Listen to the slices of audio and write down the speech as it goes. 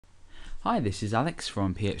Hi, this is Alex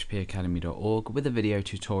from phpacademy.org with a video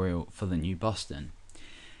tutorial for the new Boston.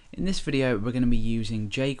 In this video we're going to be using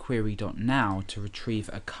jQuery.now to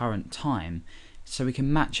retrieve a current time so we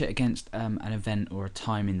can match it against an event or a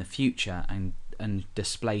time in the future and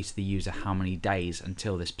display to the user how many days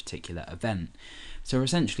until this particular event. So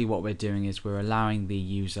essentially what we're doing is we're allowing the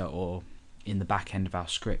user, or in the back end of our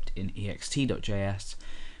script in ext.js,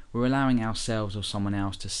 we're allowing ourselves or someone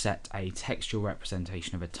else to set a textual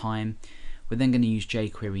representation of a time. We're then going to use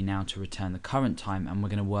jQuery now to return the current time, and we're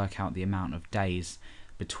going to work out the amount of days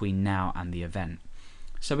between now and the event.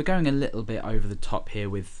 So we're going a little bit over the top here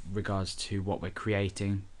with regards to what we're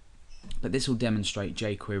creating, but this will demonstrate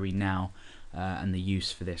jQuery now and the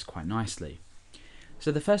use for this quite nicely.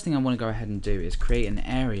 So the first thing I want to go ahead and do is create an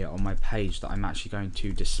area on my page that I'm actually going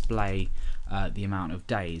to display the amount of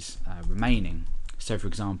days remaining. So for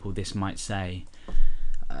example, this might say,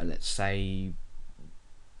 let's say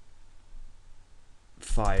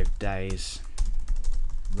 5 days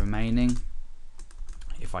remaining,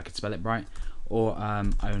 if I could spell it right, or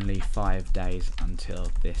only 5 days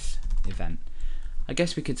until this event. I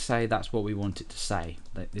guess we could say that's what we want it to say,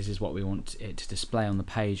 that this is what we want it to display on the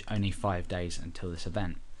page, only 5 days until this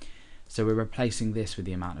event. So we're replacing this with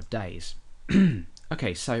the amount of days.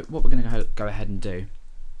 Okay, so what we're going to go ahead and do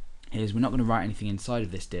is we're not going to write anything inside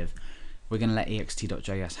of this div. We're going to let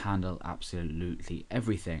ext.js handle absolutely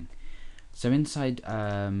everything. So inside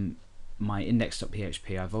my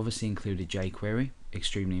index.php, I've obviously included jQuery,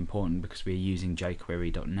 extremely important because we're using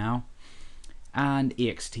jQuery.now, and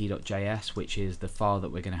ext.js, which is the file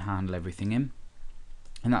that we're going to handle everything in,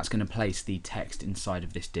 and that's going to place the text inside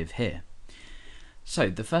of this div here. So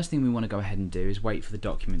the first thing we want to go ahead and do is wait for the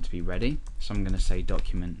document to be ready. So I'm going to say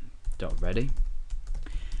document.ready.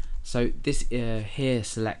 So this here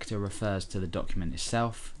selector refers to the document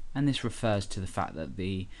itself, and this refers to the fact that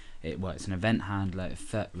it's an event handler.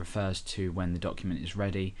 It refers to when the document is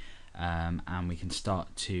ready, and we can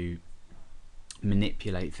start to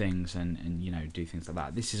manipulate things and do things like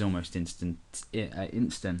that. This is almost instant,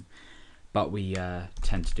 but we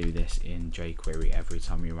tend to do this in jQuery every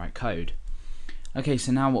time we write code. Okay,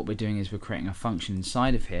 so now what we're doing is we're creating a function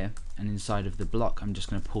inside of here, and inside of the block I'm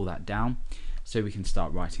just going to pull that down so we can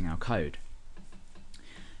start writing our code.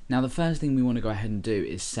 Now the first thing we want to go ahead and do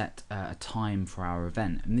is set a time for our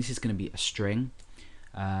event, and this is going to be a string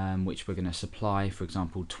which we're going to supply. For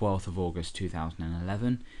example, 12th of August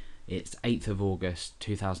 2011. It's 8th of August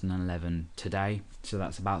 2011 today, so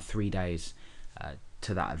that's about 3 days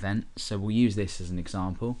to that event. So we'll use this as an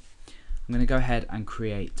example. I'm going to go ahead and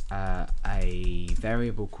create a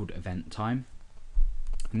variable called event time,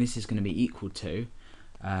 and this is going to be equal to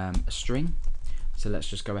a string. So let's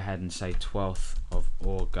just go ahead and say 12th of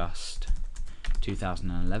August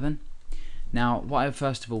 2011. Now what I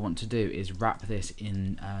first of all want to do is wrap this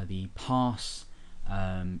in the parse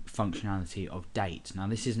functionality of date. Now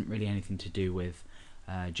this isn't really anything to do with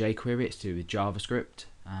jQuery, it's to do with JavaScript,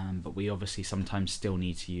 but we obviously sometimes still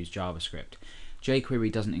need to use JavaScript.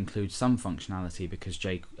 jQuery doesn't include some functionality because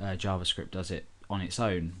JavaScript does it on its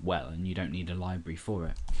own well, and you don't need a library for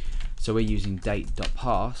it. So we're using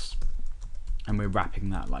date.parse, and we're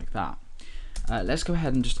wrapping that like that. Let's go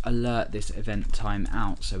ahead and just alert this event time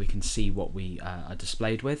out so we can see what we are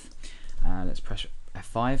displayed with. Let's press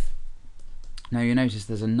F5. Now you notice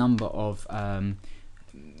there's a number of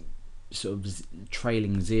sort of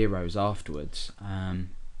trailing zeros afterwards.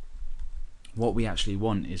 What we actually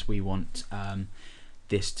want is we want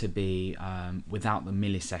this to be without the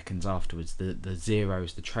milliseconds afterwards. The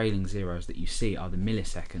zeros, the trailing zeros that you see are the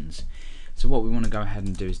milliseconds. So what we want to go ahead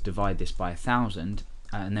and do is divide this by 1,000,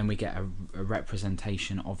 and then we get a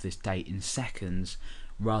representation of this date in seconds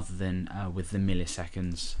rather than with the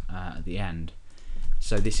milliseconds at the end.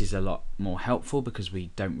 So this is a lot more helpful because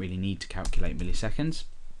we don't really need to calculate milliseconds.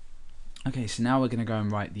 Okay, so now we're going to go and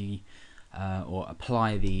write the or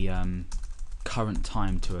apply the current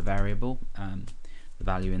time to a variable, the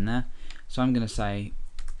value in there. So I'm going to say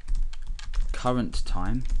current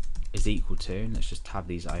time is equal to, let's just tab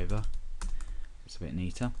these over, it's a bit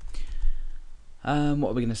neater. What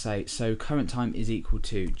are we going to say? So current time is equal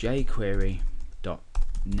to jQuery.now,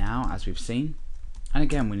 as we've seen, and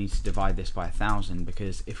again we need to divide this by 1,000,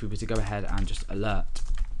 because if we were to go ahead and just alert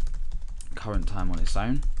current time on its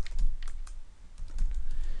own,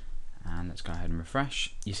 and let's go ahead and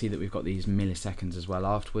refresh, you see that we've got these milliseconds as well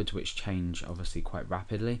afterwards, which change obviously quite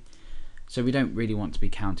rapidly. So we don't really want to be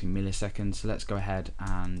counting milliseconds, so let's go ahead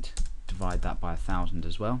and divide that by 1,000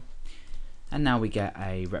 as well. And now we get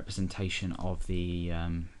a representation of the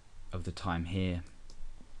time here.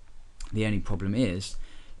 The only problem is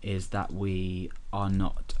is that we are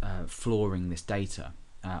not flooring this data.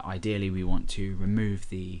 Ideally, we want to remove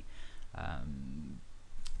the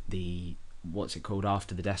what's it called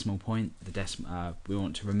after the decimal point. We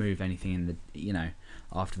want to remove anything in the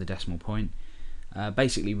after the decimal point.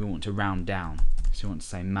 Basically, we want to round down. So we want to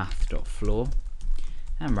say math.floor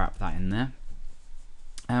and wrap that in there.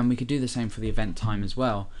 And we could do the same for the event time as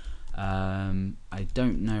well. I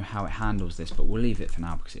don't know how it handles this, but we'll leave it for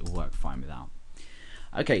now because it will work fine without.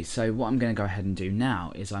 Okay, so what I'm going to go ahead and do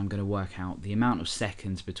now is I'm going to work out the amount of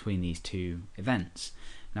seconds between these two events.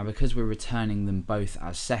 Now, because we're returning them both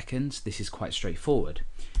as seconds, this is quite straightforward.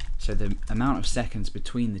 So the amount of seconds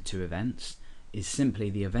between the two events is simply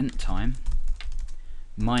the event time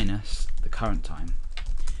minus the current time.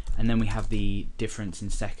 And then we have the difference in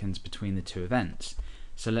seconds between the two events.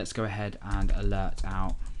 So let's go ahead and alert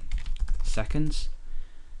out seconds,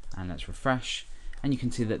 and let's refresh. And you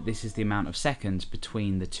can see that this is the amount of seconds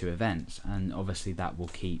between the two events, and obviously that will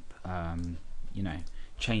keep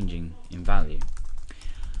changing in value.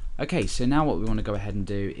 Okay, so now what we want to go ahead and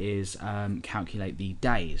do is calculate the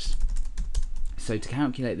days. So to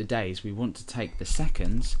calculate the days, we want to take the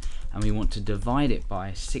seconds and we want to divide it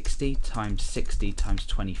by 60 times 60 times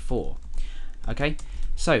 24. Okay,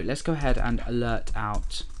 so let's go ahead and alert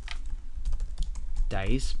out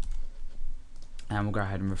days, and we'll go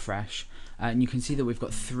ahead and refresh. And you can see that we've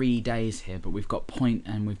got 3 days here, but we've got point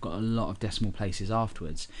and we've got a lot of decimal places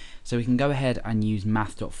afterwards. So we can go ahead and use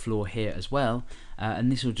math.floor here as well,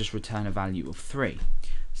 and this will just return a value of 3.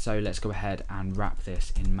 So let's go ahead and wrap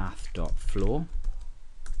this in math.floor.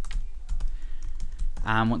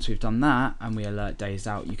 And once we've done that and we alert days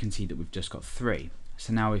out, you can see that we've just got 3.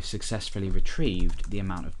 So now we've successfully retrieved the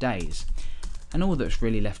amount of days. And all that's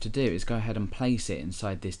really left to do is go ahead and place it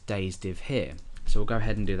inside this days div here. So we'll go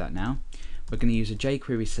ahead and do that now. We're going to use a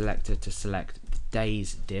jQuery selector to select the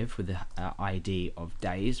days div with the ID of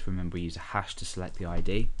days. Remember, we use a hash to select the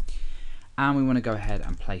ID. And we want to go ahead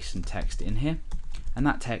and place some text in here. And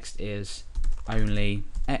that text is only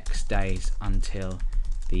X days until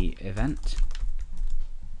the event.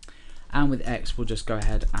 And with X, we'll just go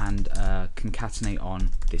ahead and concatenate on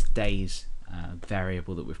this days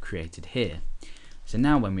variable that we've created here. So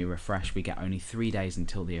now when we refresh, we get only 3 days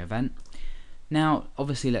until the event. Now,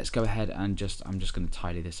 obviously, let's go ahead and I'm just going to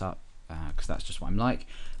tidy this up because that's just what I'm like.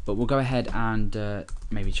 But we'll go ahead and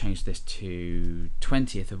maybe change this to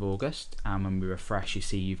 20th of August. And when we refresh, you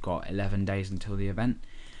see you've got 11 days until the event.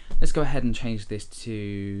 Let's go ahead and change this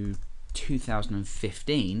to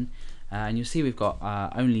 2015. And you'll see we've got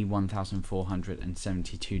only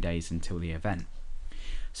 1,472 days until the event.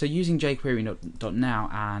 So using jQuery.now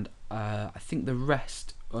and I think the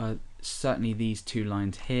rest, certainly these 2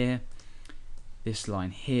 lines here, this line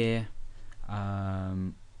here, are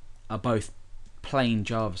both plain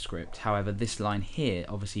JavaScript. However, this line here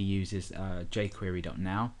obviously uses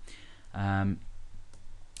jQuery.now. I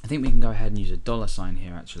think we can go ahead and use a $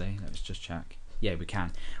 here actually. Let's just check. Yeah, we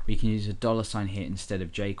can. We can use a $ here instead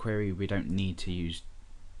of jQuery. We don't need to use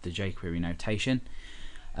the jQuery notation.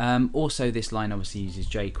 Also, this line obviously uses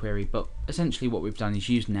jQuery, but essentially what we've done is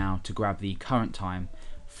used now to grab the current time,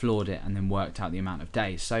 floored it, and then worked out the amount of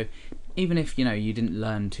days. So even if you didn't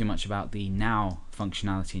learn too much about the now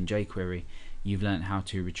functionality in jQuery, you've learned how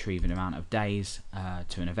to retrieve an amount of days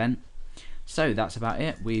to an event. So that's about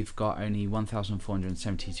it. We've got only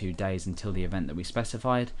 1,472 days until the event that we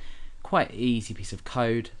specified. Quite an easy piece of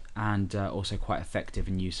code, and also quite effective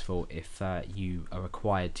and useful if you are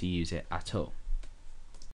required to use it at all.